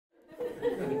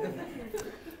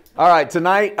All right,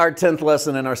 tonight, our 10th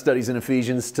lesson in our studies in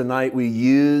Ephesians. Tonight, we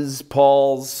use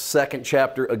Paul's second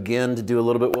chapter again to do a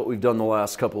little bit what we've done the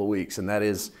last couple of weeks, and that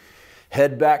is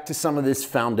head back to some of this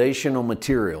foundational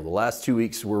material. The last 2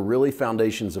 weeks were really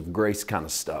foundations of grace kind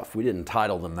of stuff. We didn't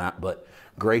title them that, but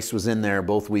grace was in there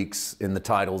both weeks in the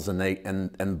titles,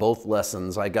 and both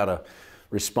lessons. I got a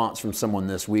response from someone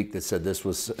this week that said it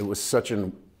was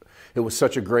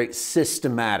such a great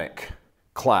systematic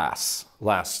class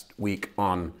last week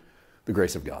on the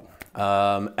grace of God.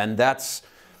 And that's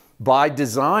by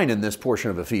design in this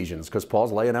portion of Ephesians, because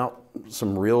Paul's laying out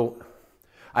some real,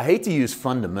 I hate to use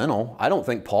fundamental. I don't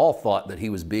think Paul thought that he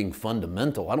was being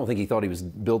fundamental. I don't think he thought he was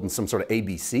building some sort of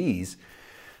ABCs.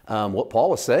 What Paul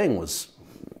was saying was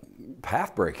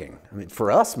path-breaking. I mean,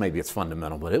 for us, maybe it's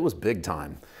fundamental, but it was big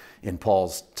time in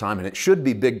Paul's time, and it should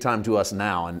be big time to us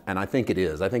now, and I think it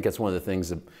is. I think that's one of the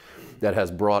things that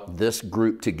has brought this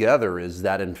group together, is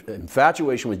that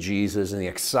infatuation with Jesus and the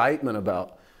excitement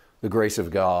about the grace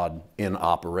of God in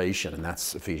operation, and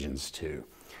that's Ephesians 2.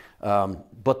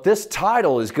 But this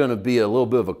title is going to be a little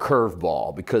bit of a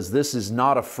curveball, because this is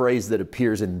not a phrase that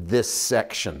appears in this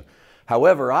section.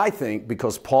 However, I think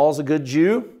because Paul's a good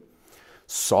Jew,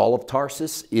 Saul of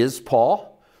Tarsus is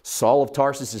Paul. Saul of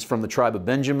Tarsus is from the tribe of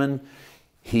Benjamin.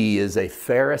 He is a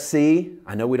Pharisee.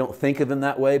 I know we don't think of him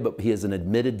that way, but he is an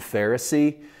admitted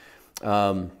Pharisee.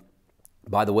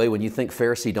 By the way, when you think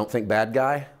Pharisee, don't think bad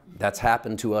guy. That's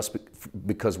happened to us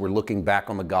because we're looking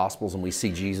back on the Gospels and we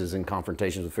see Jesus in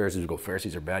confrontations with Pharisees. We go,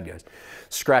 Pharisees are bad guys.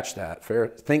 Scratch that.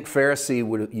 Think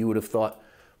Pharisee, you would have thought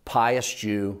pious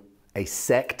Jew, a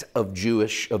sect of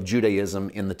Judaism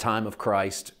in the time of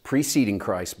Christ, preceding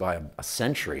Christ by a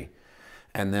century,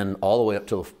 and then all the way up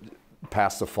to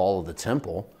past the fall of the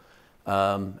temple.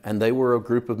 And they were a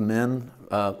group of men,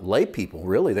 lay people,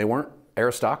 really. They weren't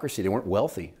aristocracy. They weren't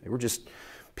wealthy. They were just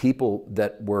people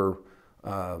that were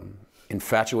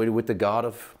infatuated with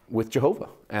with Jehovah,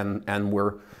 and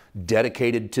were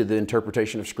dedicated to the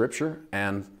interpretation of Scripture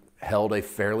and held a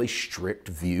fairly strict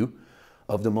view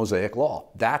of the Mosaic law.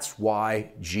 That's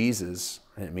why Jesus,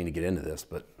 I didn't mean to get into this,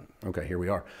 but okay, here we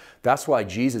are. That's why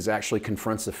Jesus actually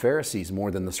confronts the Pharisees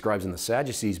more than the scribes and the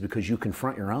Sadducees, because you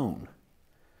confront your own.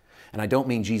 And I don't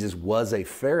mean Jesus was a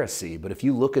Pharisee, but if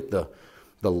you look at the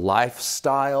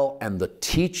lifestyle and the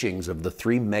teachings of the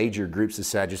three major groups of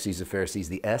Sadducees and Pharisees,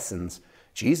 the essence,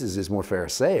 Jesus is more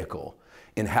Pharisaical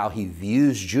in how he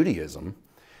views Judaism,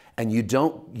 and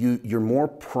you're more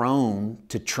prone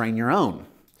to train your own.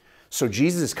 So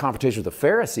Jesus' confrontation with the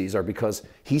Pharisees are because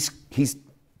he's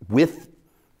with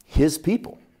his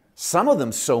people. Some of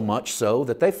them so much so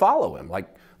that they follow him,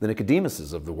 like the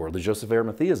Nicodemuses of the world, the Joseph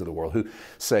Arimatheas of the world, who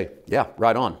say, yeah,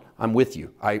 right on, I'm with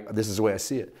you. This is the way I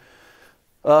see it.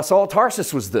 Saul of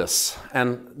Tarsus was this,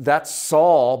 and that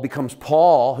Saul becomes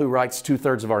Paul, who writes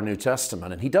 2/3 of our New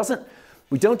Testament. And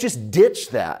we don't just ditch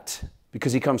that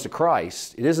because he comes to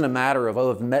Christ. It isn't a matter of,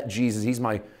 oh, I've met Jesus, he's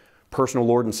my personal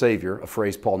Lord and Savior, a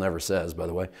phrase Paul never says, by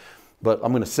the way. But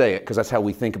I'm going to say it because that's how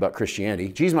we think about Christianity.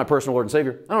 Jesus is my personal Lord and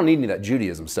Savior. I don't need any of that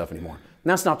Judaism stuff anymore. And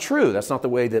that's not true. That's not the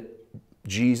way that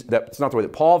that's not the way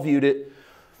that Paul viewed it,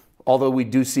 although we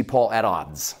do see Paul at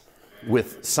odds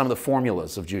with some of the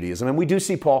formulas of Judaism. And we do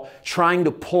see Paul trying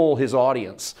to pull his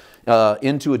audience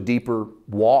into a deeper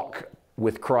walk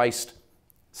with Christ,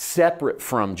 separate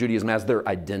from Judaism as their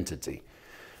identity.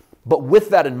 But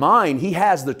with that in mind, he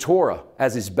has the Torah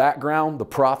as his background, the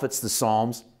prophets, the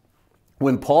Psalms.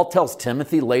 When Paul tells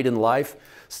Timothy late in life,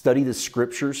 study the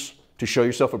Scriptures to show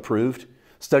yourself approved,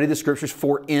 study the Scriptures,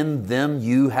 for in them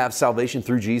you have salvation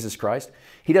through Jesus Christ,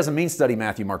 he doesn't mean study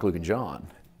Matthew, Mark, Luke, and John.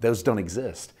 Those don't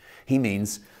exist. He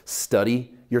means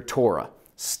study your Torah,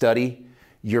 study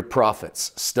your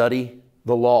prophets, study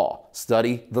the law,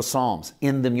 study the Psalms.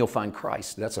 In them you'll find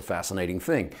Christ. That's a fascinating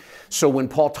thing. So when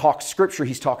Paul talks Scripture,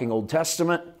 he's talking Old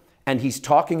Testament, and he's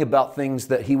talking about things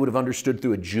that he would have understood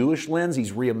through a Jewish lens.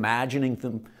 He's reimagining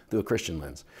them through a Christian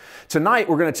lens. Tonight,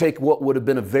 we're going to take what would have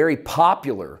been a very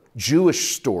popular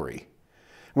Jewish story.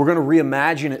 We're going to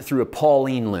reimagine it through a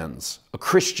Pauline lens, a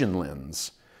Christian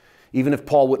lens. Even if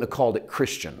Paul wouldn't have called it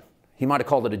Christian, he might have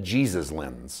called it a Jesus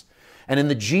lens. And in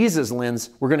the Jesus lens,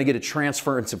 we're going to get a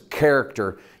transference of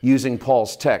character using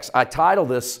Paul's text. I title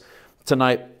this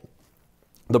tonight,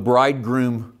 The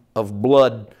Bridegroom of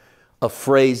Blood, a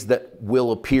phrase that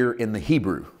will appear in the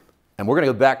Hebrew. And we're going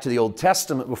to go back to the Old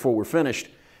Testament before we're finished,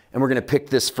 and we're going to pick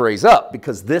this phrase up,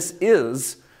 because this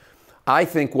is, I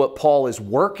think, what Paul is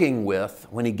working with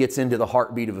when he gets into the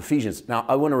heartbeat of Ephesians. Now,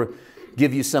 I want to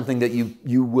give you something that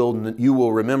you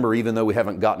will remember, even though we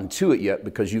haven't gotten to it yet,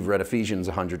 because you've read Ephesians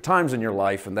 100 times in your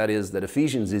life, and that is that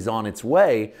Ephesians is on its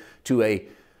way to a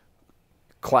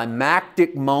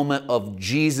climactic moment of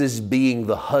Jesus being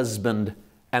the husband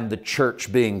and the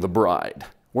church being the bride.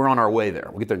 We're on our way there.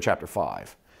 We'll get there in chapter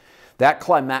 5.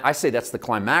 I say that's the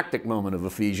climactic moment of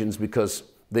Ephesians because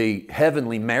the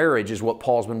heavenly marriage is what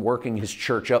Paul's been working his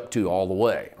church up to all the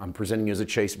way. I'm presenting you as a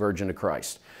chaste virgin to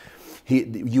Christ.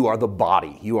 You are the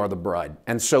body. You are the bride.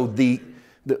 And so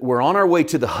we're on our way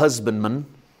to the husbandman,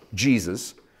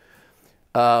 Jesus.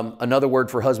 Another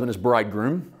word for husband is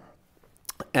bridegroom.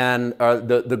 And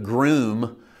the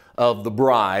groom of the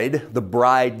bride, the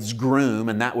bride's groom,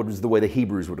 and that was the way the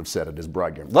Hebrews would have said it, as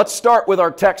bridegroom. Let's start with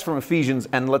our text from Ephesians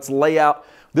and let's lay out.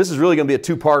 This is really going to be a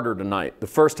two-parter tonight. The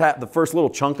first little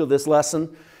chunk of this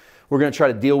lesson, we're going to try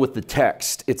to deal with the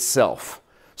text itself,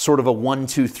 sort of a 1,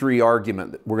 2, 3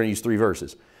 argument. We're going to use 3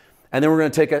 verses. And then we're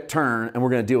going to take a turn and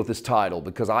we're going to deal with this title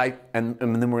and then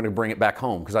we're going to bring it back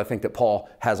home because I think that Paul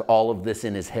has all of this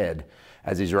in his head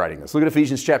as he's writing this. Look at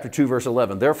Ephesians chapter 2, verse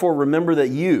 11. Therefore, remember that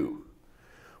you,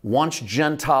 once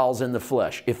Gentiles in the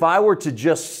flesh. If I were to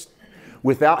just,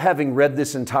 without having read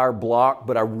this entire block,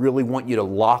 but I really want you to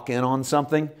lock in on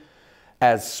something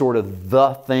as sort of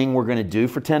the thing we're going to do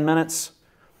for 10 minutes,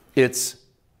 it's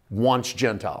once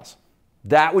Gentiles.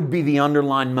 That would be the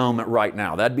underlying moment right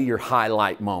now. That'd be your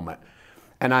highlight moment.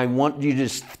 And I want you to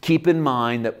just keep in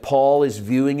mind that Paul is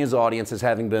viewing his audience as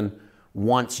having been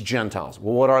once Gentiles.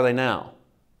 Well, what are they now?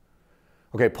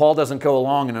 Okay, Paul doesn't go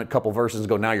along in a couple verses and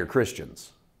go, now you're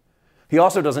Christians. He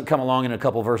also doesn't come along in a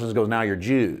couple verses and go, now you're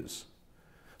Jews.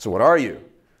 So what are you?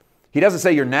 He doesn't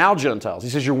say you're now Gentiles. He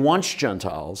says you're once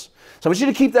Gentiles. So I want you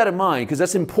to keep that in mind because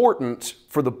that's important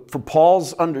for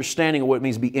Paul's understanding of what it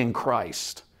means to be in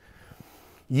Christ.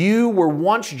 You were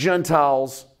once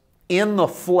Gentiles in the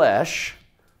flesh,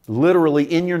 literally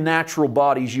in your natural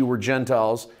bodies you were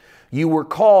Gentiles. You were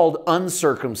called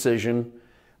uncircumcision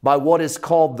by what is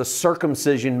called the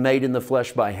circumcision made in the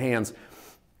flesh by hands.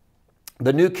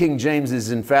 The New King James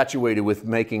is infatuated with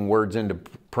making words into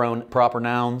proper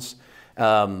nouns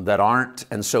that aren't.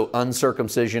 And so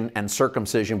uncircumcision and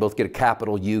circumcision both get a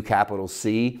capital U, capital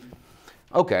C.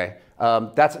 Okay, I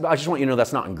just want you to know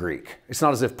that's not in Greek. It's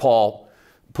not as if Paul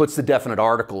puts the definite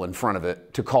article in front of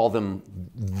it to call them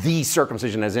the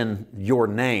circumcision as in your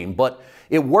name. But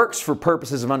it works for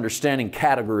purposes of understanding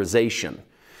categorization.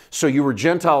 So you were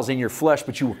Gentiles in your flesh,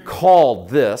 but you were called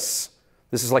this.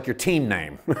 This is like your team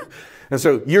name. And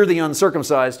so you're the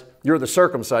uncircumcised, you're the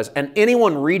circumcised. And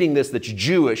anyone reading this that's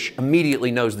Jewish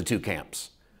immediately knows the two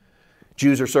camps.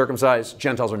 Jews are circumcised,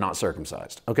 Gentiles are not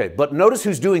circumcised. Okay, but notice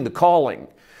who's doing the calling.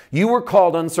 You were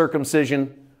called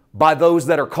uncircumcision by those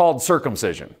that are called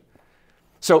circumcision.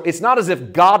 So it's not as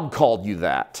if God called you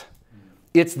that.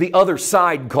 It's the other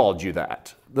side called you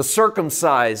that. The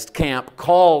circumcised camp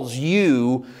calls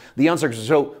you the uncircumcised.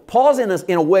 So Paul's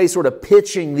in a way sort of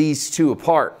pitching these two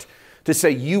apart to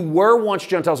say you were once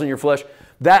Gentiles in your flesh.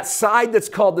 That side that's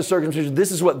called the circumcision,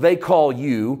 this is what they call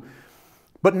you.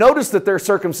 But notice that their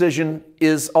circumcision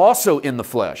is also in the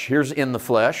flesh. Here's in the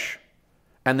flesh.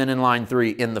 And then in line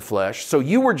 3, in the flesh. So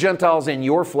you were Gentiles in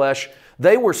your flesh.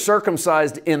 They were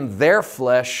circumcised in their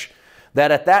flesh, that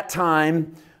at that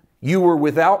time you were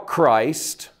without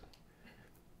Christ,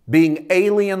 being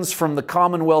aliens from the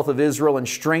commonwealth of Israel and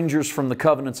strangers from the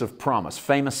covenants of promise.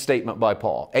 Famous statement by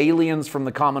Paul. Aliens from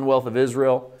the commonwealth of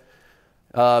Israel.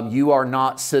 You are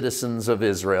not citizens of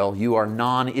Israel. You are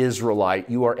non-Israelite.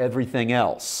 You are everything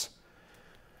else.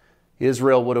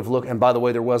 Israel would have looked, and by the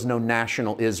way, there was no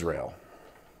national Israel.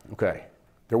 Okay.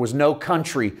 There was no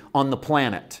country on the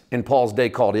planet in Paul's day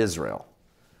called Israel.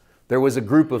 There was a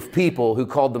group of people who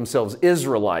called themselves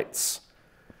Israelites.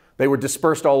 They were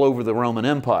dispersed all over the Roman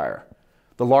Empire.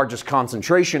 The largest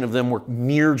concentration of them were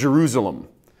near Jerusalem,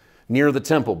 near the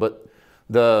temple. But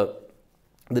the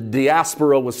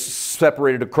diaspora was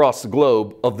separated across the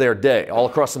globe of their day, all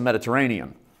across the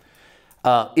Mediterranean.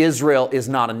 Israel is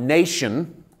not a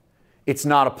nation. It's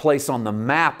not a place on the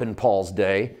map in Paul's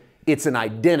day. It's an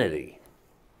identity.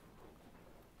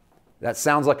 That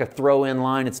sounds like a throw-in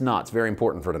line. It's not. It's very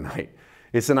important for tonight.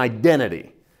 It's an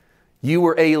identity. You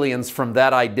were aliens from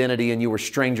that identity and you were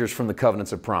strangers from the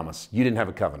covenants of promise. You didn't have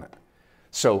a covenant.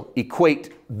 So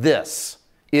equate this.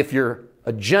 If you're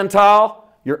a Gentile,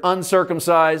 you're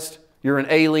uncircumcised, you're an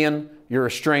alien, you're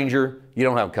a stranger, you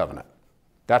don't have a covenant.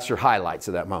 That's your highlights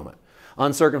of that moment.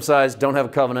 Uncircumcised, don't have a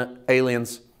covenant,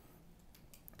 aliens,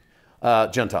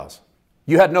 Gentiles.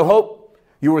 You had no hope,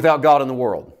 you were without God in the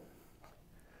world.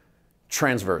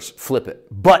 Transverse, flip it.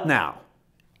 But now,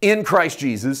 in Christ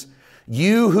Jesus,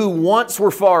 you who once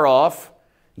were far off,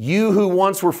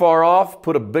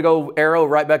 put a big old arrow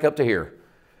right back up to here.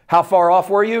 How far off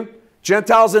were you?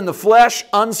 Gentiles in the flesh,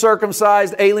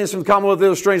 uncircumcised, aliens from the commonwealth of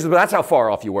Israel, strangers, but that's how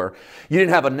far off you were. You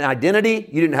didn't have an identity,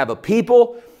 you didn't have a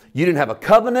people, you didn't have a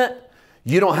covenant,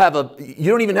 you don't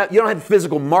have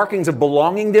physical markings of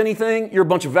belonging to anything. You're a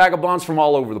bunch of vagabonds from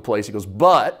all over the place. He goes,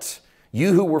 but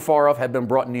you who were far off had been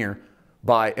brought near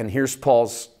by, and here's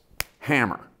Paul's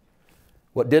hammer.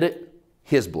 What did it?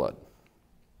 His blood.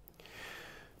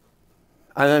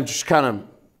 And I'm just kind of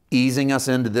easing us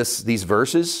into these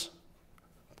verses,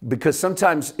 because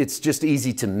sometimes it's just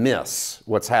easy to miss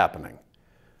what's happening.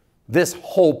 This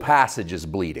whole passage is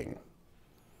bleeding.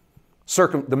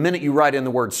 The minute you write in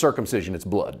the word circumcision, it's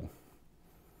blood.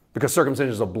 Because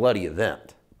circumcision is a bloody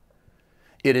event.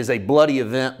 It is a bloody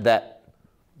event that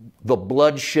the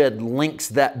bloodshed links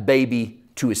that baby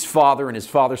to his father and his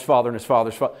father's father and his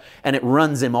father's father, and it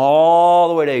runs him all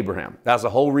the way to Abraham. That's the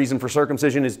whole reason for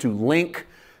circumcision, is to link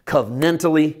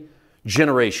covenantally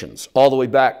generations all the way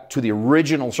back to the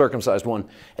original circumcised one,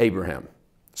 Abraham.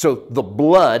 So the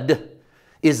blood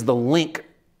is the link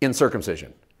in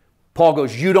circumcision. Paul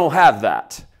goes, you don't have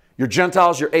that. You're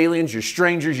Gentiles, you're aliens, you're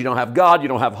strangers, you don't have God, you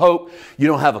don't have hope, you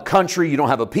don't have a country, you don't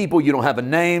have a people, you don't have a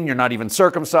name, you're not even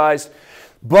circumcised.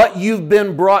 But you've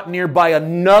been brought near by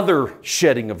another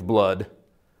shedding of blood.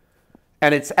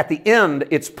 And it's at the end,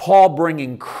 it's Paul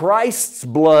bringing Christ's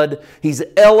blood. He's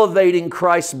elevating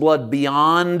Christ's blood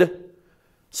beyond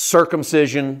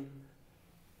circumcision,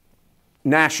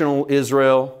 national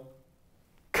Israel,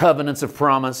 covenants of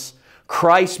promise.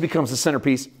 Christ becomes the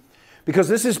centerpiece, because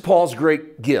this is Paul's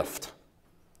great gift.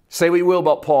 Say what you will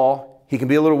about Paul, he can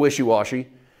be a little wishy-washy.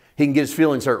 He can get his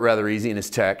feelings hurt rather easy in his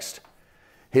text.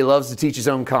 He loves to teach his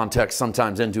own context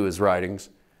sometimes into his writings.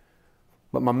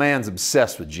 But my man's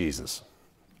obsessed with Jesus.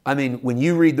 I mean, when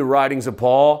you read the writings of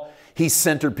Paul, he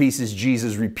centerpieces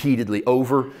Jesus repeatedly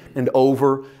over and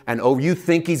over and over. You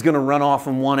think he's going to run off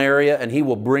in one area and he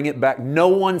will bring it back. No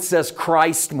one says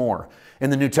Christ more in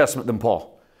the New Testament than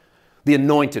Paul, the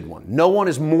anointed one. No one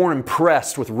is more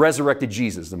impressed with resurrected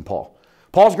Jesus than Paul.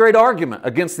 Paul's great argument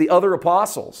against the other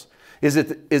apostles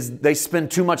is they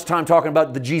spend too much time talking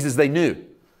about the Jesus they knew.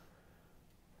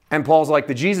 And Paul's like,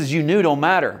 the Jesus you knew don't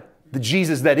matter. The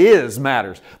Jesus that is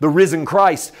matters. The risen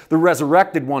Christ, the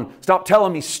resurrected one. Stop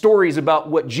telling me stories about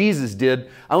what Jesus did.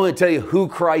 I want to tell you who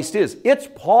Christ is. It's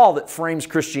Paul that frames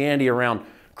Christianity around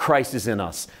Christ is in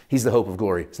us. He's the hope of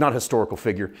glory. It's not a historical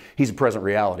figure. He's a present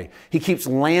reality. He keeps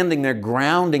landing there,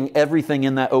 grounding everything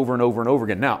in that over and over and over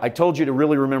again. Now, I told you to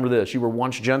really remember this. You were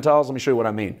once Gentiles. Let me show you what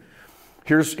I mean.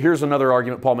 Here's another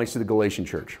argument Paul makes to the Galatian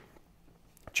church.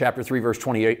 Chapter 3, verse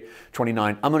 28,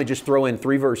 29. I'm going to just throw in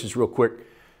 3 verses real quick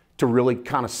to really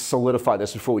kind of solidify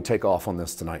this before we take off on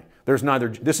this tonight.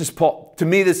 This is Paul, to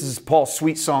me, this is Paul's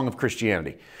sweet song of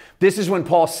Christianity. This is when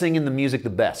Paul's singing the music the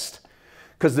best.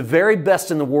 Because the very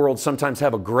best in the world sometimes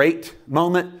have a great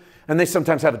moment, and they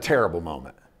sometimes have a terrible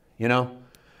moment, you know?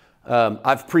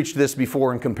 I've preached this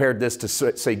before and compared this to,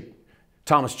 say,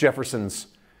 Thomas Jefferson's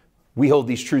 "We hold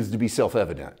these truths to be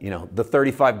self-evident." You know, the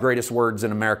 35 greatest words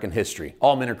in American history.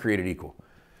 All men are created equal.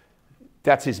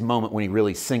 That's his moment when he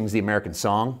really sings the American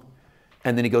song.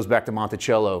 And then he goes back to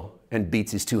Monticello and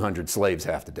beats his 200 slaves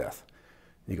half to death.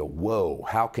 And you go, whoa,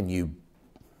 how can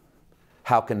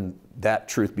that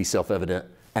truth be self-evident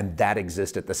and that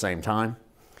exist at the same time?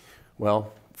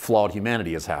 Well, flawed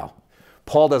humanity is how.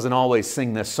 Paul doesn't always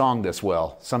sing this song this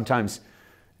well. Sometimes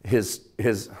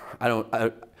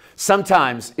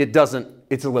sometimes it doesn't,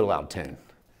 it's a little out of tune.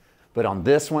 But on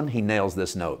this one, he nails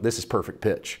this note. This is perfect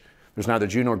pitch. There's neither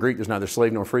Jew nor Greek, there's neither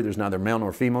slave nor free, there's neither male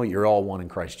nor female. You're all one in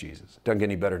Christ Jesus. Doesn't get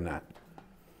any better than that.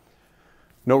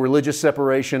 No religious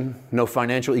separation, no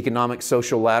financial, economic,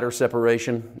 social ladder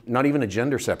separation, not even a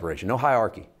gender separation, no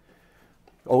hierarchy.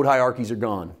 Old hierarchies are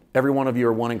gone. Every one of you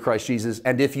are one in Christ Jesus.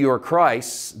 And if you are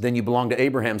Christ's, then you belong to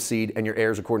Abraham's seed and you're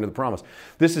heirs according to the promise.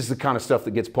 This is the kind of stuff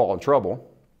that gets Paul in trouble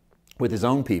with his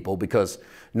own people, because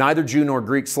neither Jew nor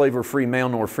Greek, slave or free, male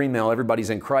nor female,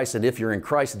 everybody's in Christ. And if you're in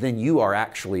Christ, then you are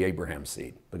actually Abraham's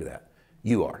seed. Look at that.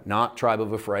 You are. Not tribe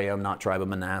of Ephraim, not tribe of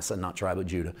Manasseh, not tribe of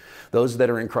Judah. Those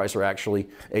that are in Christ are actually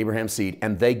Abraham's seed,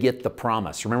 and they get the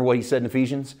promise. Remember what he said in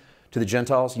Ephesians to the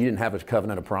Gentiles? You didn't have a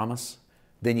covenant of promise.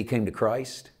 Then you came to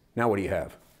Christ. Now what do you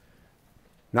have?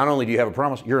 Not only do you have a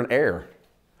promise, you're an heir.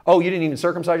 Oh, you didn't even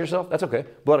circumcise yourself? That's okay.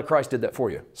 Blood of Christ did that for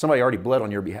you. Somebody already bled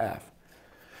on your behalf.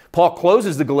 Paul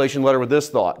closes the Galatian letter with this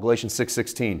thought, Galatians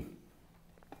 6:16.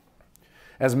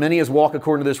 As many as walk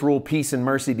according to this rule, peace and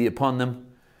mercy be upon them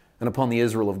and upon the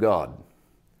Israel of God.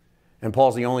 And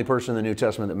Paul's the only person in the New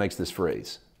Testament that makes this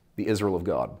phrase, the Israel of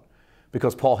God,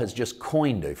 because Paul has just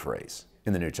coined a phrase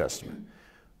in the New Testament.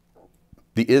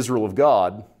 The Israel of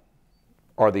God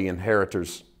are the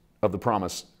inheritors of the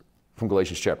promise from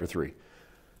Galatians chapter 3.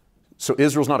 So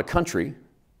Israel's not a country,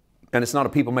 and it's not a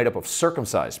people made up of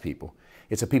circumcised people.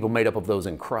 It's a people made up of those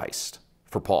in Christ,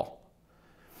 for Paul.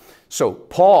 So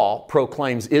Paul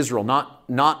proclaims Israel,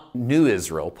 not new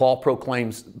Israel. Paul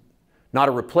proclaims not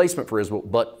a replacement for Israel,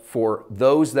 but for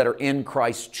those that are in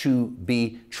Christ to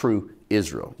be true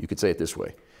Israel. You could say it this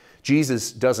way.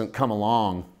 Jesus doesn't come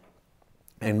along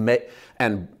and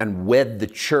wed the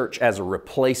church as a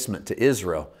replacement to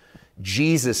Israel.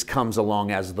 Jesus comes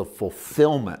along as the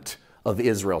fulfillment of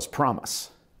Israel's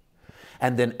promise.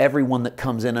 And then everyone that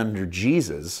comes in under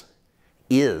Jesus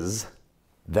is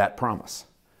that promise.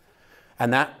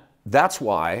 And that's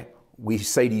why we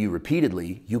say to you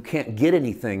repeatedly, you can't get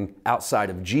anything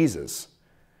outside of Jesus,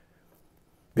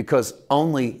 because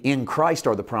only in Christ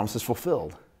are the promises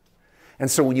fulfilled. And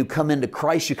so when you come into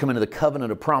Christ, you come into the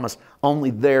covenant of promise.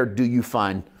 Only there do you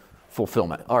find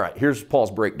fulfillment. All right, here's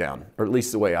Paul's breakdown, or at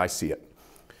least the way I see it.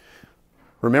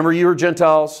 Remember, you are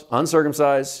Gentiles,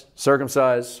 uncircumcised,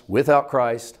 circumcised, without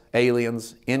Christ,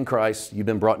 aliens, in Christ. You've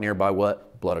been brought near by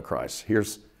what? Blood of Christ.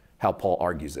 Here's how Paul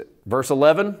argues it. Verse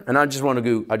 11, and I just want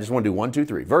to do 1, 2,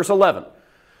 3. Verse 11,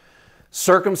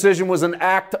 circumcision was an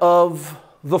act of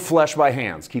the flesh by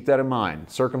hands. Keep that in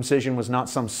mind. Circumcision was not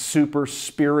some super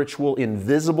spiritual,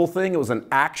 invisible thing. It was an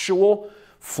actual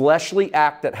fleshly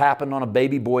act that happened on a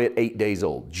baby boy at 8 days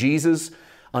old. Jesus,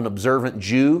 an observant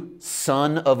Jew,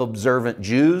 son of observant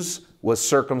Jews, was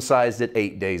circumcised at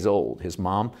 8 days old. His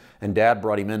mom and dad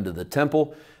brought him into the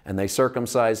temple, and they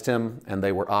circumcised him, and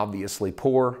they were obviously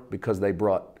poor because they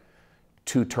brought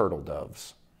 2 turtle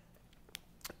doves.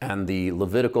 And the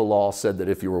Levitical law said that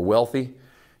if you were wealthy,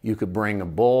 you could bring a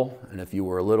bull, and if you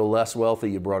were a little less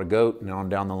wealthy, you brought a goat, and on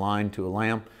down the line to a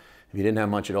lamb. If you didn't have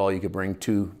much at all, you could bring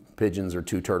 2 pigeons or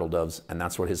 2 turtle doves, and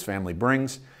that's what his family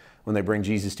brings when they bring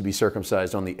Jesus to be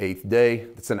circumcised on the 8th day.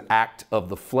 It's an act of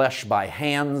the flesh by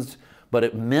hands, but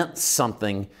it meant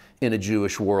something in a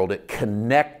Jewish world. It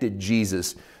connected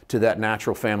Jesus to that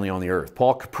natural family on the earth.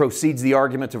 Paul proceeds the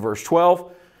argument to verse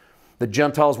 12. The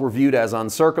Gentiles were viewed as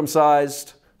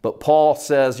uncircumcised, but Paul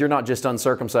says you're not just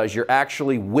uncircumcised, you're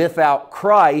actually without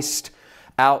Christ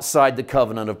outside the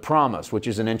covenant of promise, which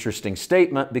is an interesting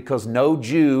statement because no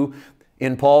Jew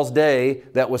in Paul's day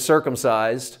that was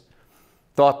circumcised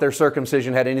thought their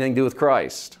circumcision had anything to do with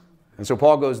Christ. And so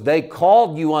Paul goes, they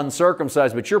called you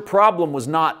uncircumcised, but your problem was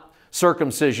not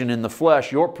circumcision in the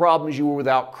flesh. Your problem is you were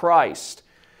without Christ.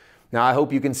 Now, I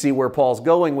hope you can see where Paul's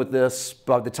going with this.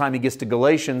 By the time he gets to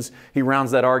Galatians, he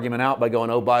rounds that argument out by going,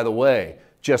 oh, by the way,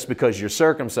 just because you're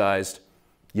circumcised,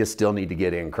 you still need to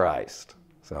get in Christ.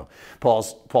 So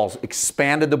Paul's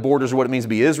expanded the borders of what it means to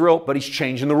be Israel, but he's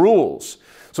changing the rules.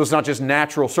 So it's not just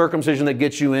natural circumcision that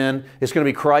gets you in. It's going to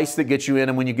be Christ that gets you in.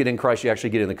 And when you get in Christ, you actually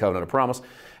get in the covenant of promise.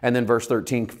 And then verse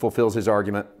 13 fulfills his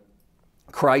argument.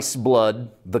 Christ's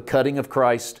blood, the cutting of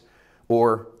Christ,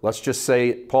 or let's just say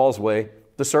it Paul's way,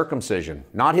 the circumcision.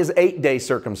 Not his 8-day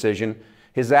circumcision.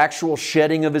 His actual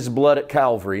shedding of his blood at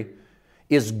Calvary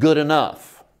is good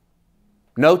enough.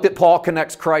 Note that Paul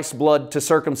connects Christ's blood to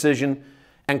circumcision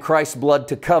and Christ's blood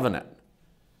to covenant.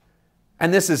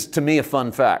 And this is, to me, a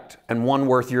fun fact and one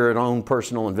worth your own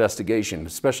personal investigation,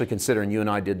 especially considering you and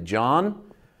I did John,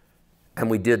 and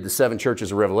we did the 7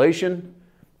 churches of Revelation,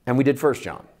 and we did 1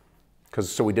 John.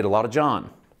 So we did a lot of John.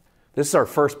 This is our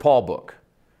first Paul book,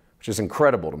 which is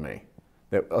incredible to me,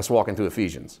 us walking through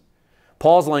Ephesians.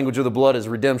 Paul's language of the blood is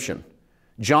redemption.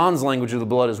 John's language of the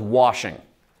blood is washing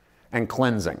and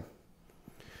cleansing.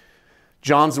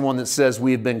 John's the one that says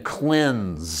we have been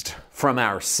cleansed from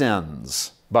our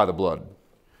sins by the blood.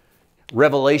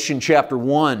 Revelation chapter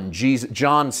 1,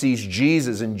 John sees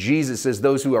Jesus, and Jesus says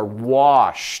those who are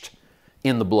washed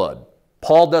in the blood.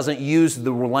 Paul doesn't use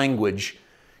the language,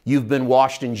 you've been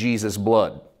washed in Jesus'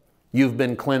 blood. You've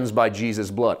been cleansed by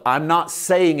Jesus' blood. I'm not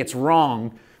saying it's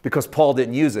wrong because Paul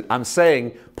didn't use it. I'm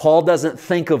saying Paul doesn't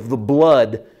think of the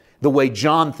blood the way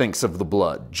John thinks of the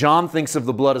blood. John thinks of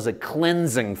the blood as a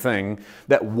cleansing thing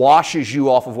that washes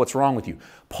you off of what's wrong with you.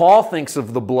 Paul thinks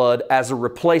of the blood as a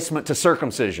replacement to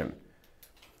circumcision.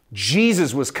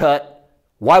 Jesus was cut.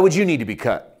 Why would you need to be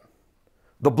cut?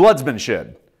 The blood's been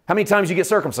shed. How many times do you get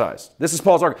circumcised? This is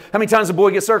Paul's argument. How many times a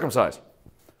boy gets circumcised?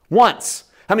 Once.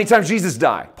 How many times Jesus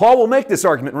die? Paul will make this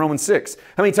argument in Romans 6.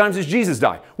 How many times does Jesus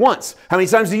die? Once. How many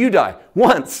times do you die?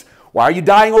 Once. Why are you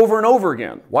dying over and over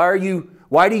again? Why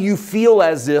do you feel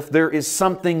as if there is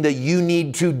something that you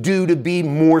need to do to be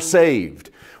more saved,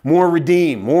 more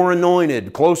redeemed, more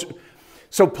anointed, closer?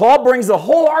 So Paul brings the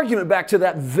whole argument back to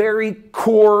that very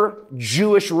core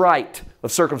Jewish rite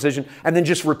of circumcision and then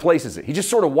just replaces it. He just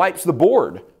sort of wipes the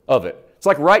board of it. It's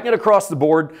like writing it across the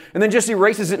board and then just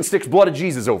erases it and sticks blood of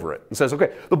Jesus over it and says,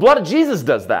 okay, the blood of Jesus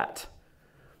does that.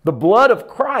 The blood of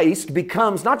Christ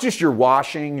becomes not just your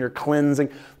washing, your cleansing.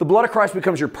 The blood of Christ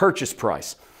becomes your purchase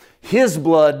price. His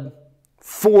blood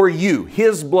for you.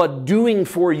 His blood doing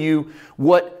for you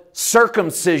what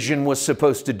circumcision was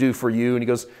supposed to do for you. And he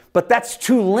goes, but that's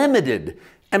too limited.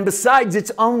 And besides,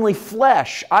 it's only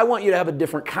flesh. I want you to have a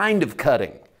different kind of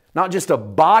cutting. Not just a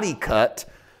body cut,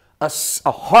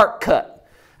 a heart cut.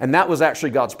 And that was actually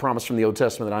God's promise from the Old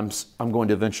Testament that I'm going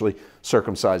to eventually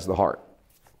circumcise the heart.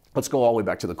 Let's go all the way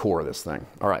back to the core of this thing.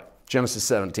 All right, Genesis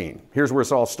 17. Here's where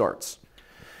it all starts.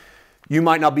 You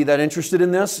might not be that interested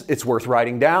in this. It's worth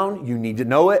writing down. You need to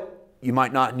know it. You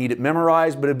might not need it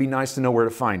memorized, but it'd be nice to know where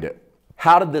to find it.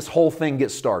 How did this whole thing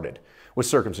get started with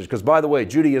circumcision? Because by the way,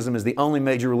 Judaism is the only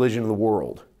major religion in the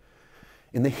world,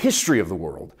 in the history of the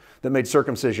world, that made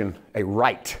circumcision a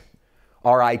rite,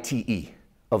 R-I-T-E,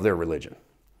 of their religion.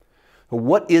 But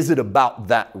what is it about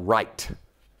that rite?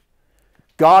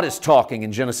 God is talking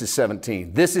in Genesis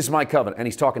 17. This is my covenant. And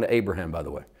he's talking to Abraham, by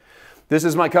the way. This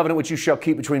is my covenant which you shall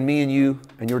keep between me and you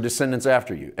and your descendants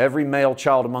after you. Every male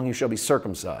child among you shall be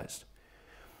circumcised.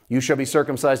 You shall be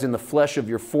circumcised in the flesh of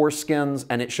your foreskins,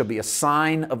 and it shall be a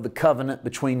sign of the covenant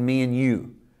between me and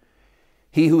you.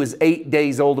 He who is 8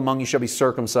 days old among you shall be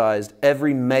circumcised,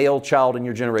 every male child in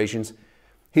your generations.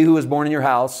 He who is born in your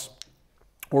house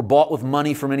or bought with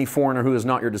money from any foreigner who is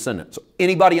not your descendant. So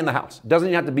anybody in the house. It doesn't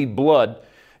even have to be blood.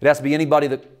 It has to be anybody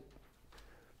that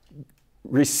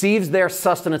receives their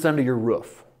sustenance under your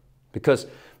roof. Because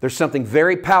there's something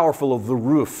very powerful of the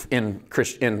roof in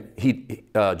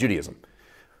Judaism.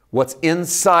 What's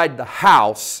inside the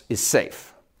house is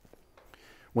safe.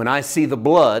 When I see the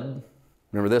blood,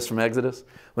 remember this from Exodus?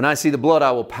 When I see the blood,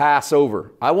 I will pass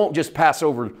over. I won't just pass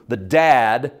over the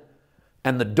dad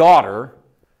and the daughter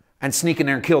and sneak in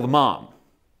there and kill the mom.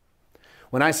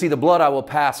 When I see the blood, I will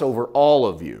pass over all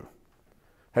of you.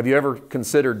 Have you ever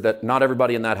considered that not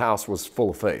everybody in that house was full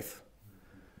of faith?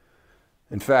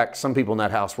 In fact, some people in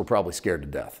that house were probably scared to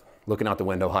death, looking out the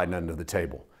window, hiding under the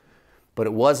table. But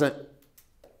it wasn't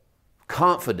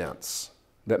confidence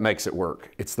that makes it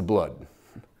work. It's the blood.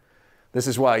 This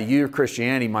is why your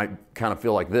Christianity might kind of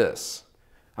feel like this.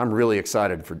 I'm really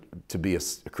excited to be a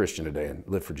Christian today and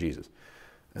live for Jesus.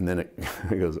 And then it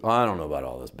goes, oh, I don't know about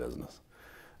all this business.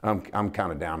 I'm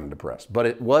kind of down and depressed. But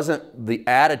it wasn't the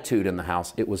attitude in the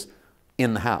house. It was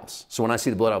in the house. So when I see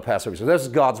the blood, I'll pass over. So this is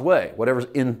God's way. Whatever's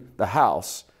in the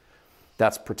house,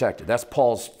 that's protected. That's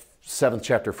Paul's 7th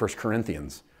chapter, 1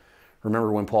 Corinthians.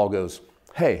 Remember when Paul goes,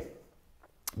 hey,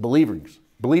 believers,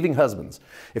 believing husbands,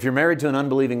 if you're married to an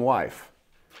unbelieving wife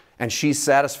and she's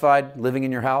satisfied living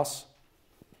in your house,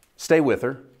 stay with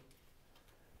her.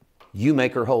 You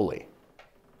make her holy.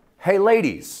 Hey,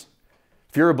 ladies,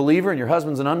 if you're a believer and your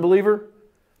husband's an unbeliever,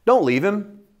 don't leave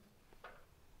him.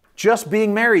 Just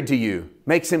being married to you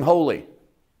makes him holy.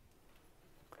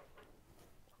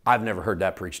 I've never heard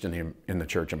that preached in the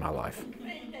church in my life.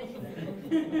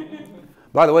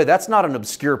 By the way, that's not an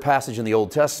obscure passage in the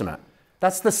Old Testament.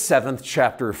 That's the 7th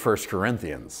chapter of 1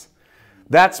 Corinthians.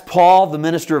 That's Paul, the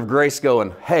minister of grace,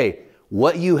 going, hey,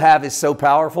 what you have is so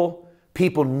powerful,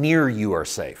 people near you are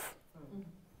safe.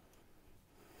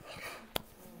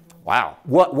 Wow.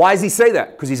 Why does he say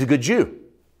that? Because he's a good Jew.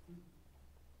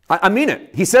 I mean it.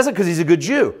 He says it because he's a good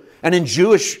Jew. And in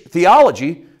Jewish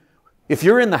theology, if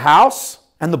you're in the house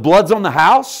and the blood's on the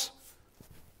house,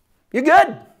 you're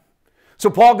good. So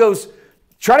Paul goes,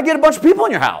 try to get a bunch of people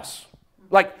in your house.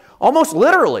 Like, almost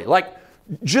literally. Like,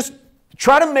 just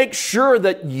try to make sure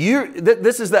that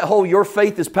this is that whole your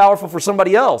faith is powerful for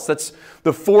somebody else. That's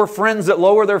the 4 friends that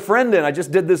lower their friend in. I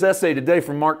just did this essay today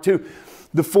from Mark 2.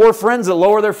 The 4 friends that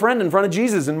lower their friend in front of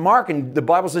Jesus in Mark, and the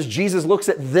Bible says Jesus looks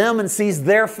at them and sees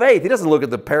their faith. He doesn't look at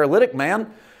the paralytic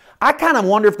man. I kind of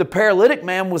wonder if the paralytic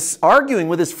man was arguing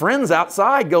with his friends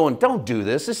outside going, don't do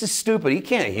this. This is stupid. He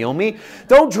can't heal me.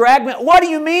 Don't drag me. What do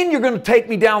you mean you're going to take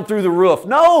me down through the roof?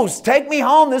 No, take me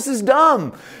home. This is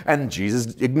dumb. And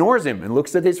Jesus ignores him and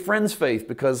looks at his friend's faith,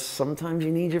 because sometimes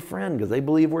you need your friend because they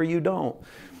believe where you don't.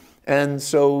 And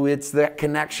so it's that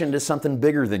connection to something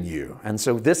bigger than you. And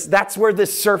so that's where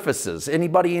this surfaces.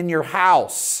 Anybody in your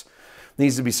house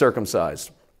needs to be circumcised.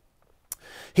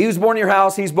 He who's born in your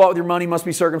house, he's bought with your money, must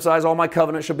be circumcised. All my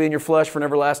covenant shall be in your flesh for an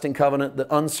everlasting covenant.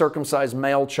 The uncircumcised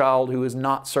male child who is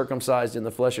not circumcised in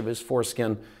the flesh of his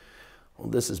foreskin, well,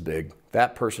 this is big.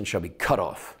 That person shall be cut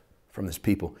off from this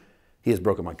people. He has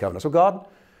broken my covenant. So God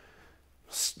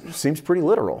seems pretty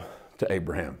literal to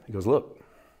Abraham. He goes, look,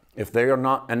 if they are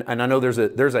not, and I know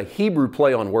there's a Hebrew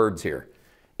play on words here.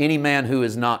 Any man who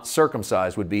is not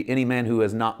circumcised would be any man who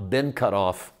has not been cut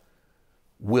off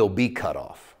will be cut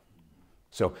off.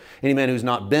 So any man who's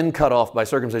not been cut off by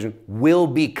circumcision will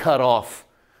be cut off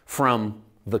from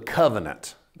the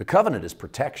covenant. The covenant is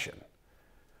protection.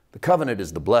 The covenant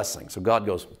is the blessing. So God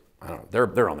goes, I don't know,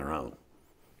 they're on their own.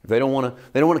 If they don't want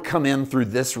to come in through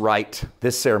this rite,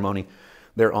 this ceremony,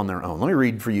 they're on their own. Let me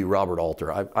read for you Robert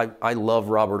Alter. I love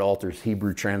Robert Alter's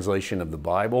Hebrew translation of the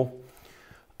Bible.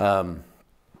 I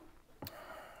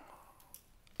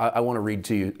want to read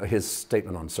to you his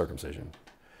statement on circumcision.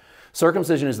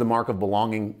 Circumcision is the mark of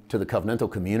belonging to the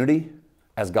covenantal community,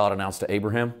 as God announced to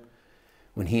Abraham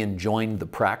when he enjoined the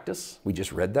practice. We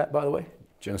just read that, by the way,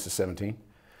 Genesis 17.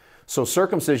 So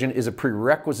circumcision is a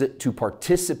prerequisite to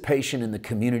participation in the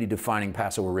community-defining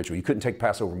Passover ritual. You couldn't take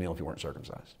Passover meal if you weren't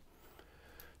circumcised.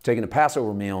 Taking a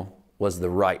Passover meal was the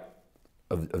rite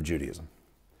of Judaism.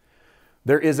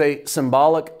 There is a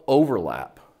symbolic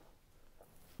overlap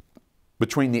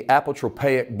between the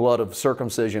apotropaic blood of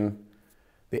circumcision,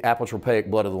 the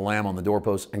apotropaic blood of the lamb on the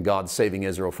doorpost, and God saving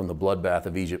Israel from the bloodbath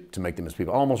of Egypt to make them his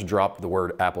people. I almost dropped the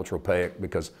word apotropaic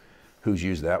because who's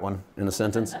used that one in a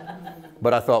sentence?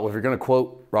 But I thought, well, if you're going to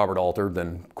quote Robert Alter,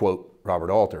 then quote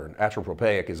Robert Alter. And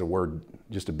apotropaic is a word,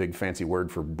 just a big fancy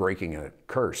word for breaking a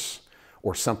curse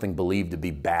or something believed to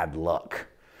be bad luck.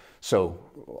 So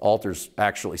Alter's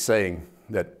actually saying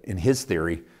that in his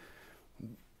theory,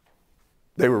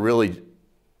 they were really,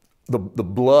 the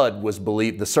blood was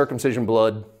believed, the circumcision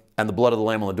blood and the blood of the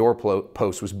lamb on the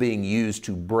doorpost was being used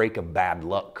to break a bad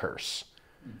luck curse.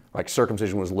 Like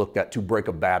circumcision was looked at to break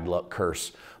a bad luck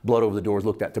curse. Blood over the door is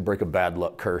looked at to break a bad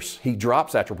luck curse. He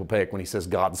drops apotropaic when he says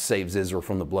God saves Israel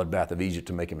from the bloodbath of Egypt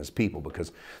to make him his people,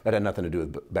 because that had nothing to do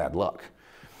with bad luck.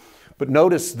 But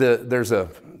notice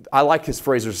I like his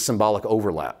phrase, there's a symbolic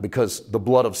overlap, because the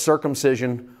blood of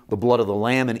circumcision, the blood of the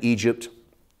lamb in Egypt,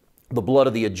 the blood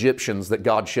of the Egyptians that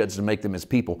God sheds to make them his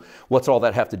people. What's all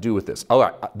that have to do with this? All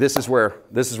right, this is where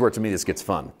to me this gets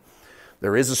fun.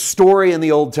 There is a story in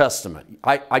the Old Testament.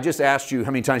 I just asked you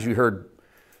how many times you heard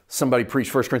somebody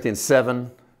preach 1 Corinthians 7.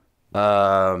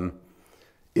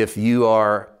 If you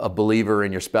are a believer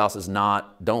and your spouse is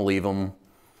not, don't leave them.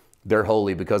 They're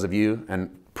holy because of you.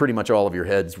 And pretty much all of your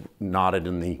heads nodded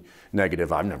in the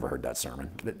negative. I've never heard that sermon.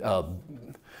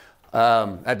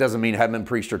 That doesn't mean it hasn't been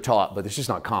preached or taught, but it's just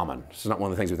not common. It's not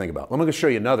one of the things we think about. Let me go show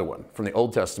you another one from the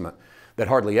Old Testament that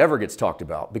hardly ever gets talked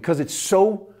about because it's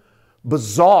so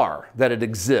bizarre that it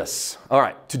exists. All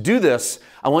right, to do this,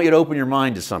 I want you to open your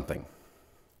mind to something.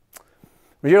 I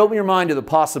want you to open your mind to the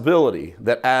possibility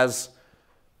that as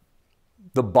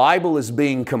the Bible is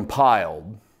being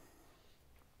compiled,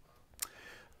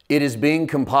 it is being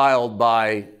compiled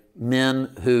by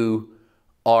men who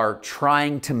are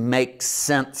trying to make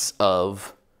sense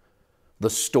of the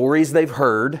stories they've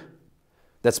heard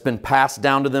that's been passed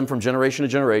down to them from generation to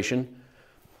generation,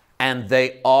 and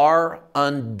they are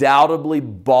undoubtedly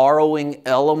borrowing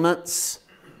elements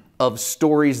of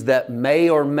stories that may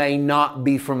or may not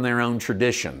be from their own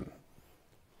tradition.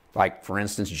 Like, for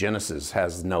instance, Genesis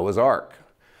has Noah's Ark.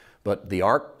 But the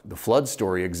ark, the flood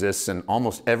story, exists in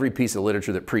almost every piece of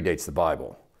literature that predates the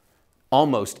Bible.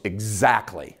 Almost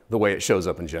exactly the way it shows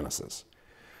up in Genesis.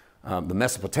 The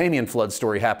Mesopotamian flood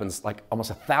story happens like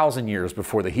almost 1,000 years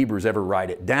before the Hebrews ever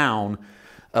write it down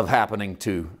of happening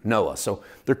to Noah. So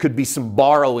there could be some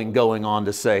borrowing going on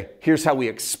to say, here's how we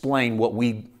explain what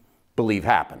we believe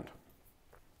happened.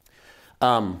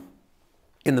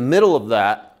 In the middle of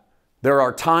that, there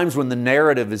are times when the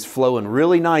narrative is flowing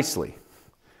really nicely.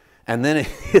 And then it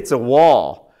hits a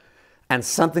wall and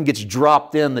something gets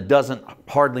dropped in that doesn't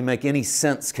hardly make any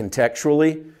sense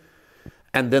contextually.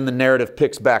 And then the narrative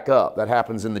picks back up. That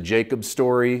happens in the Jacob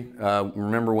story.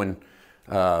 Remember when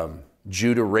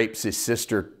Judah rapes his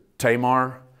sister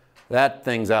Tamar? That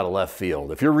thing's out of left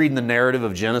field. If you're reading the narrative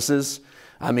of Genesis,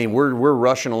 I mean, we're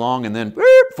rushing along and then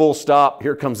full stop.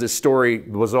 Here comes this story,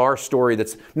 bizarre story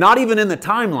that's not even in the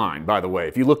timeline, by the way.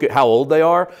 If you look at how old they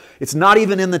are, it's not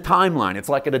even in the timeline. It's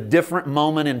like at a different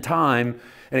moment in time,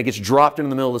 and it gets dropped into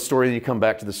the middle of the story, and you come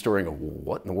back to the story and go,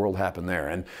 what in the world happened there?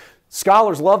 And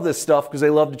scholars love this stuff because they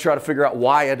love to try to figure out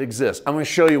why it exists. I'm going to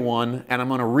show you one, and I'm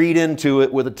going to read into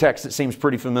it with a text that seems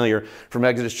pretty familiar from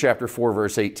Exodus chapter 4,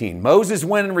 verse 18. Moses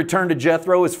went and returned to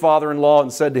Jethro, his father-in-law,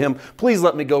 and said to him, please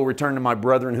let me go return to my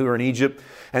brethren who are in Egypt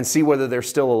and see whether they're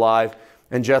still alive.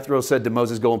 And Jethro said to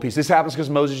Moses, go in peace. This happens because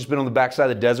Moses has been on the backside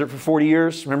of the desert for 40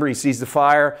 years. Remember, he sees the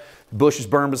fire. The bush is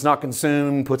burned but it's not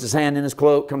consumed. Puts his hand in his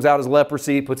cloak, comes out as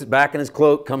leprosy, puts it back in his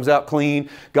cloak, comes out clean.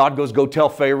 God goes, go tell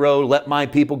Pharaoh, let my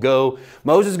people go.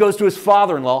 Moses goes to his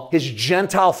father-in-law, his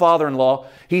Gentile father-in-law.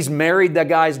 He's married that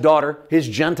guy's daughter, his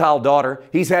Gentile daughter.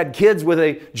 He's had kids with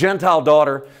a Gentile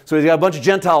daughter. So he's got a bunch of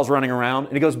Gentiles running around.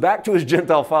 And he goes back to his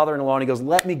Gentile father-in-law and he goes,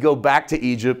 let me go back to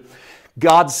Egypt.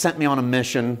 God sent me on a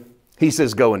mission. He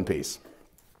says, go in peace.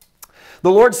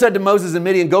 The Lord said to Moses and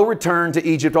Midian, go return to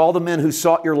Egypt. All the men who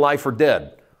sought your life are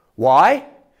dead. Why?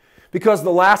 Because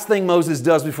the last thing Moses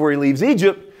does before he leaves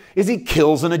Egypt is he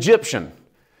kills an Egyptian,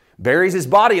 buries his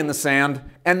body in the sand,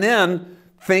 and then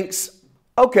thinks,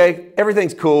 okay,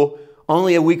 everything's cool.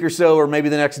 Only a week or so, or maybe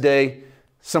the next day,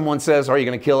 someone says, are you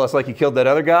going to kill us like you killed that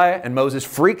other guy? And Moses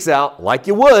freaks out like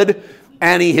you would,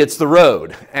 and he hits the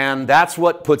road. And that's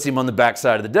what puts him on the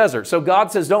backside of the desert. So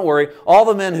God says, don't worry. All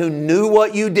the men who knew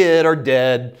what you did are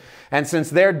dead. And since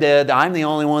they're dead, I'm the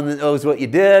only one that knows what you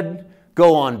did.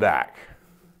 Go on back.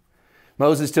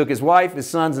 Moses took his wife, his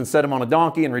sons, and set him on a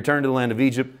donkey and returned to the land of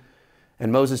Egypt.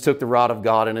 And Moses took the rod of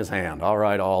God in his hand. All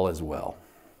right, all is well.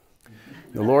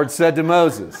 The Lord said to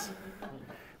Moses,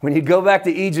 when you go back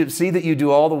to Egypt, see that you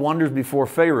do all the wonders before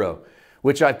Pharaoh,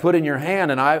 which I put in your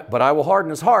hand, but I will harden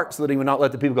his heart so that he will not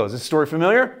let the people go. Is this story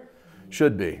familiar?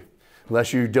 Should be,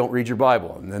 unless you don't read your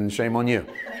Bible, and then shame on you.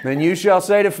 Then you shall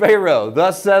say to Pharaoh,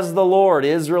 thus says the Lord,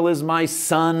 Israel is my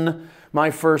son,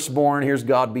 my firstborn. Here's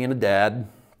God being a dad.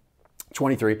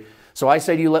 23. So I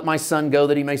say to you, let my son go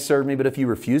that he may serve me, but if you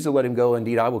refuse to let him go,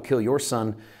 indeed I will kill your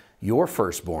son, your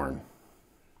firstborn.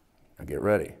 Now get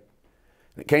ready.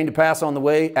 It came to pass on the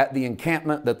way at the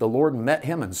encampment that the Lord met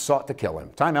him and sought to kill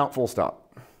him. Time out, full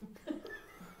stop.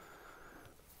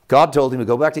 God told him to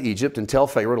go back to Egypt and tell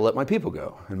Pharaoh to let my people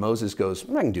go. And Moses goes,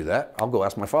 I can do that. I'll go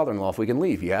ask my father-in-law if we can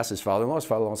leave. He asks his father-in-law. His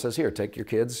father-in-law says, here, take your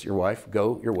kids, your wife,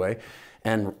 go your way.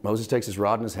 And Moses takes his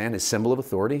rod in his hand, his symbol of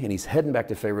authority, and he's heading back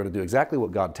to Pharaoh to do exactly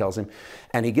what God tells him.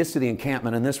 And he gets to the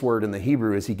encampment, and this word in the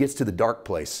Hebrew is he gets to the dark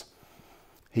place.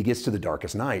 He gets to the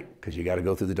darkest night, because you got to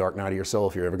go through the dark night of your soul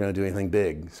if you're ever going to do anything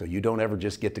big. So you don't ever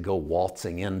just get to go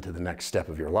waltzing into the next step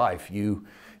of your life. You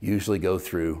usually go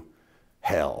through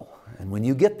hell. And when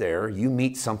you get there, you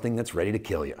meet something that's ready to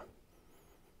kill you.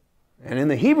 And in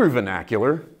the Hebrew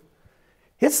vernacular,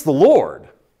 it's the Lord.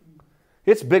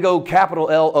 It's big O capital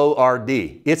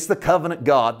L-O-R-D. It's the covenant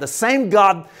God. The same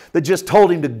God that just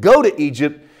told him to go to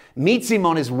Egypt meets him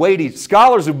on his way to Egypt.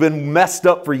 Scholars have been messed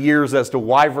up for years as to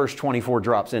why verse 24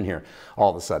 drops in here all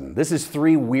of a sudden. This is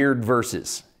 3 weird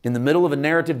verses in the middle of a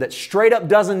narrative that straight up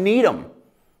doesn't need them.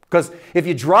 Because if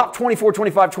you drop 24,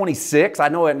 25, 26, I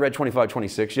know I hadn't read 25,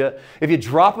 26 yet. If you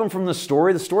drop them from the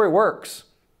story works.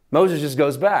 Moses just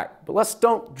goes back. But let's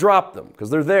don't drop them because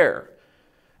they're there.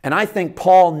 And I think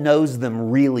Paul knows them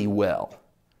really well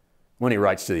when he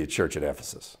writes to the church at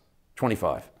Ephesus.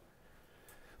 25.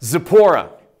 Zipporah.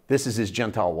 This is his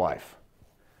Gentile wife.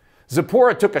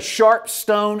 Zipporah took a sharp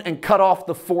stone and cut off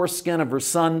the foreskin of her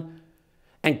son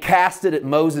and cast it at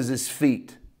Moses'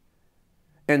 feet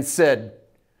and said,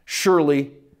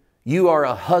 surely you are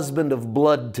a husband of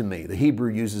blood to me. The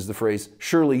Hebrew uses the phrase,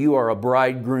 surely you are a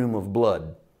bridegroom of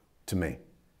blood to me.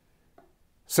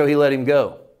 So he let him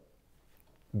go.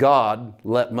 God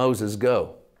let Moses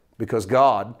go because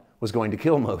God was going to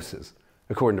kill Moses,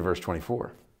 according to verse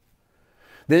 24.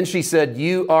 Then she said,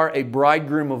 you are a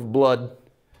bridegroom of blood.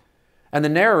 And the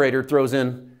narrator throws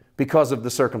in, because of the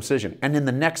circumcision. And in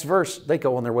the next verse, they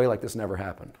go on their way like this never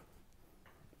happened.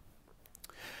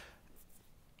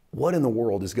 What in the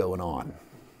world is going on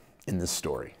in this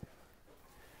story?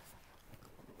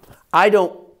 I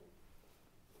don't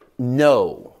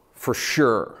know for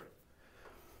sure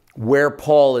where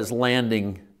Paul is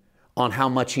landing on how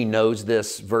much he knows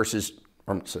this versus,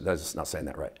 or that's not saying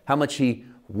that right, how much he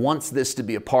wants this to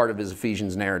be a part of his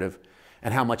Ephesians narrative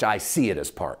and how much I see it as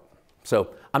part.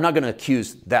 So I'm not going to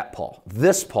accuse that Paul.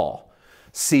 This Paul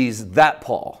sees that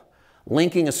Paul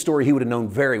linking a story he would have known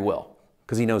very well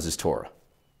because he knows his Torah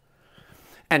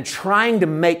and trying to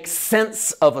make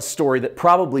sense of a story that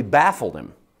probably baffled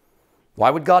him. Why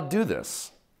would God do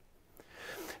this?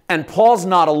 And Paul's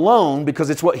not alone because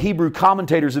it's what Hebrew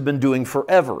commentators have been doing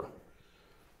forever.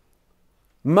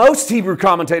 Most Hebrew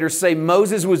commentators say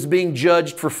Moses was being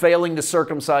judged for failing to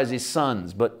circumcise his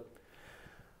sons, but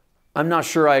I'm not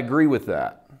sure I agree with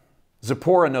that.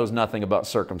 Zipporah knows nothing about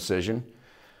circumcision.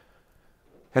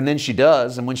 And then she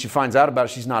does, and when she finds out about it,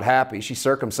 she's not happy. She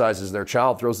circumcises their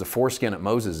child, throws the foreskin at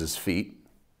Moses' feet.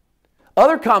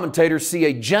 Other commentators see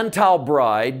a Gentile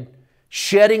bride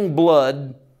shedding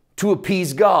blood to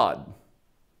appease God.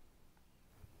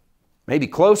 Maybe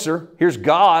closer. Here's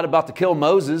God about to kill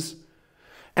Moses,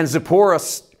 and Zipporah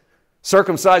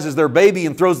circumcises their baby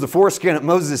and throws the foreskin at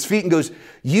Moses' feet and goes,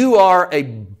 "You are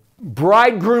a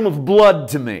bridegroom of blood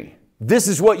to me. This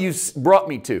is what you brought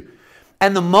me to."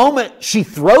 And the moment she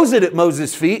throws it at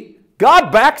Moses' feet,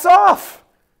 God backs off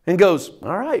and goes,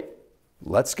 "All right,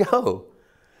 let's go."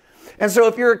 And so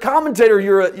if you're a commentator,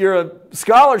 you're a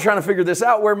scholar trying to figure this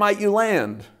out, where might you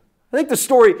land? I think the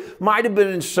story might have been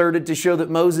inserted to show that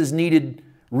Moses needed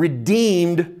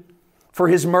redeemed for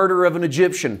his murder of an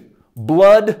Egyptian.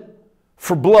 Blood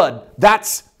for blood.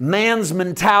 That's man's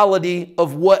mentality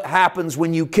of what happens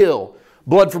when you kill.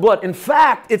 Blood for blood. In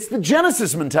fact, it's the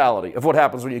Genesis mentality of what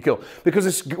happens when you kill. Because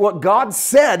it's what God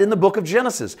said in the book of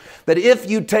Genesis. That if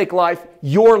you take life,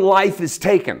 your life is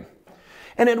taken.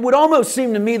 And it would almost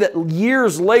seem to me that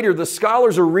years later, the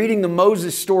scholars are reading the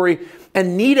Moses story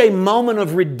and need a moment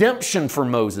of redemption for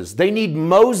Moses. They need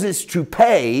Moses to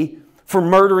pay for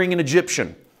murdering an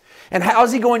Egyptian. And how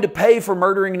is he going to pay for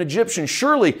murdering an Egyptian?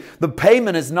 Surely the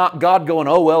payment is not God going,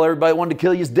 "Oh, well, everybody wanted to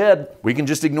kill you is dead. We can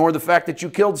just ignore the fact that you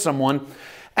killed someone."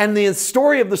 And the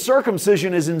story of the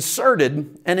circumcision is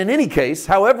inserted. And in any case,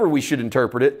 however we should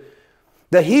interpret it,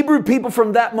 the Hebrew people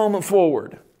from that moment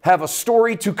forward have a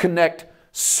story to connect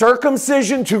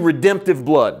circumcision to redemptive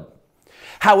blood.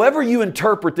 However you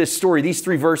interpret this story, these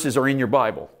 3 verses are in your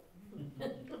Bible.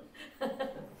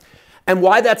 And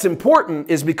why that's important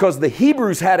is because the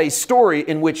Hebrews had a story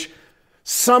in which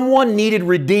someone needed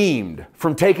redeemed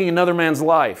from taking another man's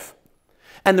life.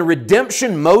 And the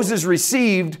redemption Moses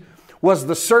received was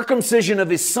the circumcision of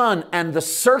his son, and the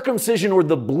circumcision or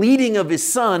the bleeding of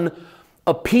his son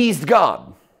appeased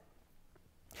God.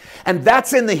 And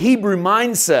that's in the Hebrew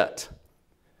mindset.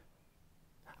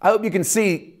 I hope you can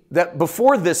see that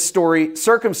before this story,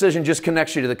 circumcision just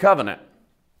connects you to the covenant.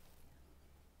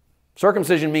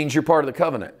 Circumcision means you're part of the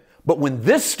covenant. But when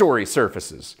this story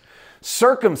surfaces,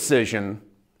 circumcision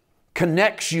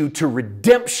connects you to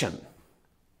redemption.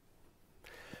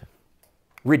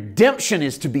 Redemption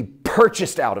is to be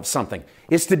purchased out of something.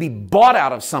 It's to be bought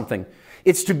out of something.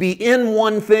 It's to be in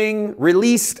one thing,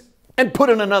 released, and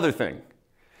put in another thing.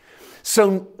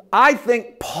 So I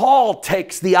think Paul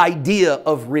takes the idea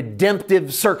of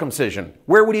redemptive circumcision.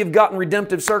 Where would he have gotten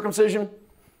redemptive circumcision?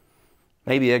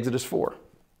 Maybe Exodus 4.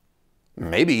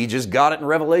 Maybe he just got it in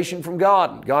revelation from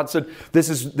God. God said, this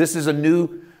is a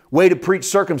new way to preach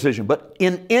circumcision. But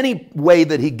in any way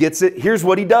that he gets it, here's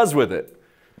what he does with it.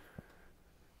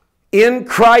 In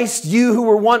Christ, you who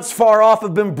were once far off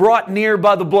have been brought near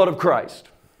by the blood of Christ.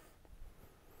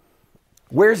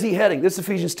 Where's he heading? This is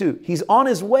Ephesians 2. He's on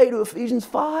his way to Ephesians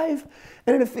 5.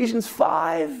 And in Ephesians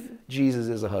 5, Jesus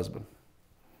is a husband.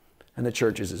 And the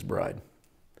church is his bride.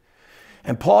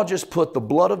 And Paul just put the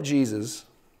blood of Jesus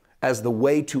as the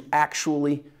way to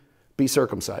actually be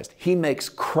circumcised. He makes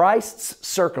Christ's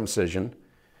circumcision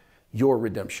your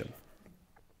redemption.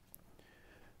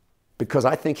 Because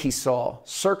I think he saw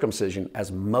circumcision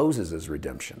as Moses'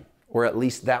 redemption. Or at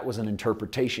least that was an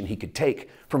interpretation he could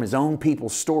take from his own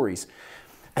people's stories.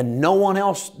 And no one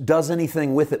else does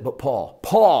anything with it but Paul.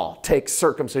 Paul takes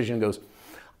circumcision and goes,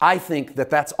 I think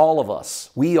that that's all of us.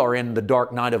 We are in the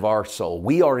dark night of our soul.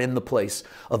 We are in the place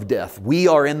of death. We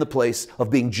are in the place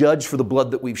of being judged for the blood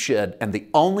that we've shed. And the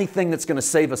only thing that's going to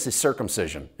save us is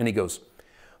circumcision. And he goes,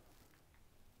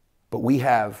 but we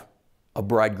have a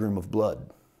bridegroom of blood.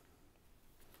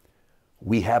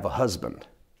 We have a husband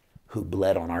who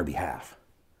bled on our behalf.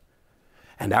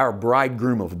 And our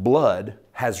bridegroom of blood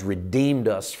has redeemed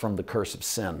us from the curse of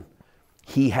sin.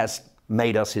 He has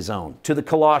made us his own. To the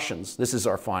Colossians, this is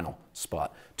our final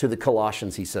spot. To the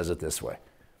Colossians, he says it this way.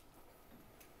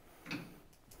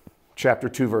 Chapter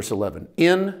 2, verse 11.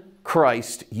 In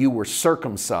Christ you were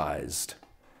circumcised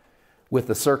with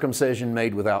the circumcision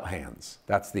made without hands.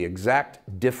 That's the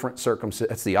exact different circumcision.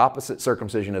 That's the opposite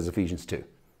circumcision as Ephesians 2.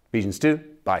 Ephesians 2,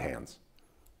 by hands.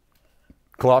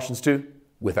 Colossians 2,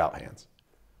 without hands.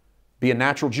 Be a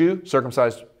natural Jew,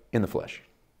 circumcised in the flesh.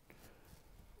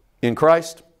 In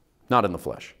Christ, not in the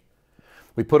flesh.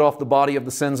 We put off the body of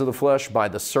the sins of the flesh by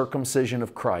the circumcision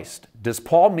of Christ. Does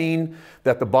Paul mean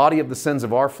that the body of the sins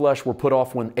of our flesh were put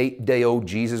off when 8-day-old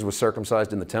Jesus was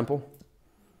circumcised in the temple?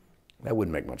 That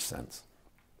wouldn't make much sense.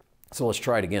 So let's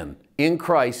try it again. In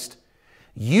Christ,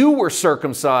 you were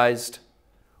circumcised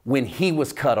when he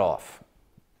was cut off.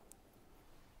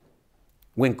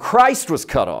 When Christ was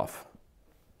cut off,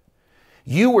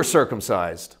 you were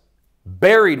circumcised,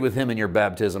 buried with him in your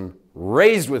baptism,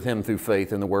 raised with him through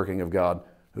faith in the working of God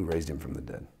who raised him from the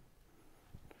dead.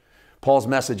 Paul's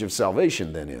message of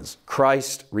salvation then is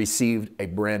Christ received a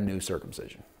brand new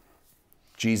circumcision.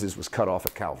 Jesus was cut off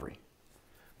at Calvary.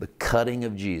 the cutting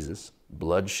of Jesus,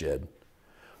 bloodshed,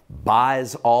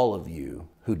 buys all of you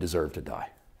who deserve to die.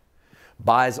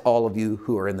 Buys all of you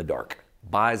who are in the dark.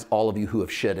 Buys all of you who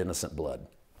have shed innocent blood.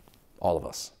 All of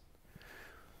us.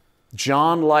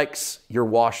 John likes you're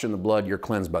washed in the blood, you're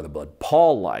cleansed by the blood.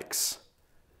 Paul likes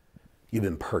you've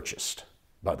been purchased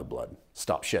by the blood.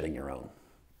 Stop shedding your own.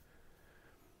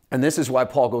 And this is why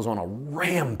Paul goes on a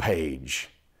rampage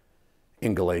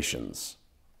in Galatians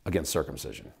against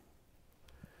circumcision.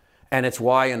 And it's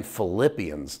why in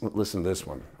Philippians, listen to this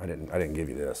one. I didn't give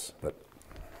you this, but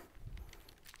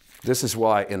this is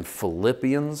why in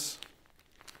Philippians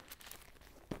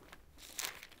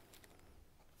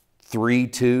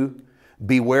 3:2,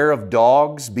 beware of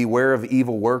dogs, beware of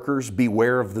evil workers,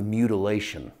 beware of the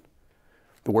mutilation.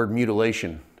 The word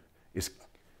mutilation is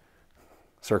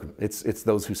it's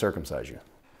those who circumcise you.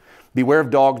 Beware of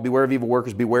dogs, beware of evil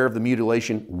workers, beware of the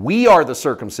mutilation. We are the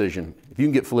circumcision. If you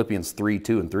can get Philippians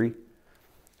 3:2 and 3.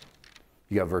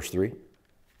 You got verse 3?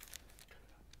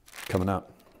 Coming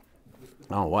up.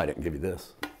 I don't know why I didn't give you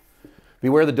this.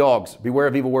 Beware of the dogs, beware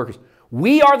of evil workers.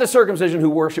 We are the circumcision who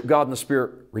worship God in the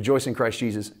Spirit, rejoice in Christ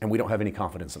Jesus, and we don't have any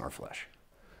confidence in our flesh.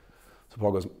 So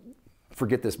Paul goes,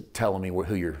 forget this telling me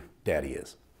who your daddy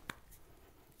is.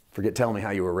 Forget telling me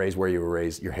how you were raised, where you were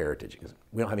raised, your heritage.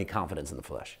 We don't have any confidence in the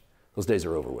flesh. Those days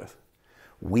are over with.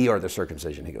 We are the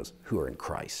circumcision, he goes, who are in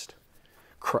Christ.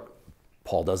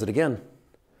 Paul does it again.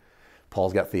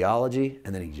 Paul's got theology,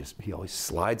 and then he always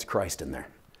slides Christ in there.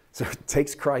 So he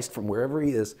takes Christ from wherever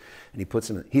he is, and he puts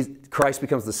him in. Christ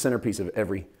becomes the centerpiece of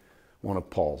every one of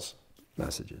Paul's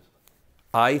messages.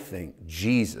 I think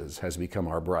Jesus has become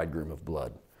our bridegroom of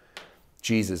blood.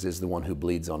 Jesus is the one who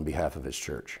bleeds on behalf of his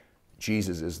church.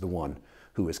 Jesus is the one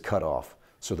who is cut off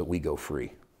so that we go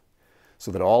free.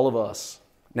 So that all of us,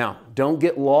 now don't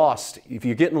get lost. If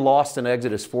you're getting lost in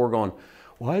Exodus 4 going,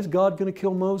 why is God going to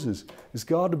kill Moses? Is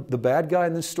God the bad guy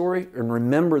in this story? And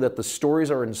remember that the stories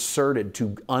are inserted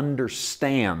to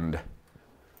understand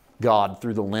God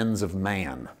through the lens of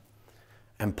man.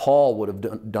 And Paul would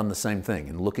have done the same thing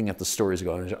in looking at the stories of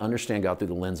God, to understand God through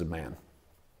the lens of man.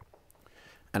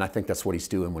 And I think that's what he's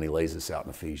doing when he lays this out in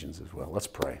Ephesians as well. Let's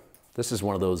pray. This is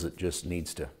one of those that just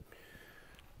needs to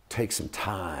take some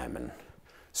time and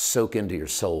soak into your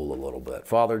soul a little bit.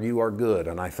 Father, you are good,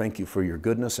 and I thank you for your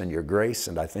goodness and your grace,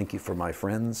 and I thank you for my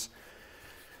friends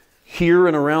here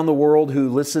and around the world who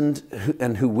listened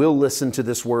and who will listen to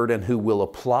this word and who will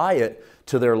apply it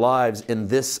to their lives in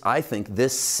this, I think,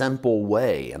 this simple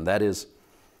way, and that is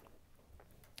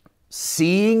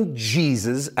seeing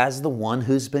Jesus as the one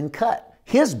who's been cut.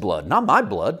 His blood, not my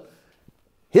blood.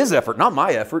 His effort, not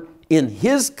my effort. In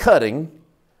his cutting,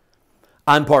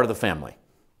 I'm part of the family.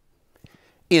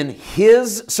 In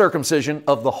his circumcision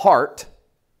of the heart,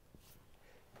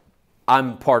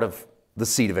 I'm part of the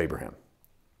seed of Abraham.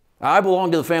 I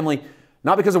belong to the family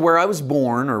not because of where I was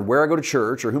born or where I go to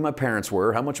church or who my parents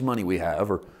were, how much money we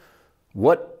have, or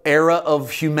what era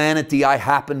of humanity I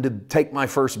happen to take my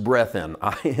first breath in.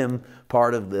 I am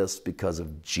part of this because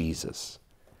of Jesus.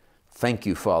 Thank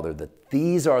you, Father, that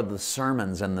these are the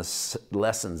sermons and the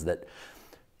lessons that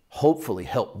hopefully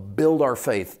help build our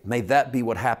faith. May that be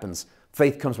what happens.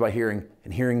 Faith comes by hearing,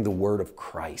 and hearing the word of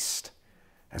Christ.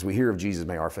 As we hear of Jesus,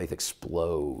 may our faith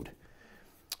explode.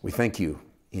 We thank you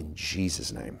in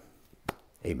Jesus' name.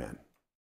 Amen.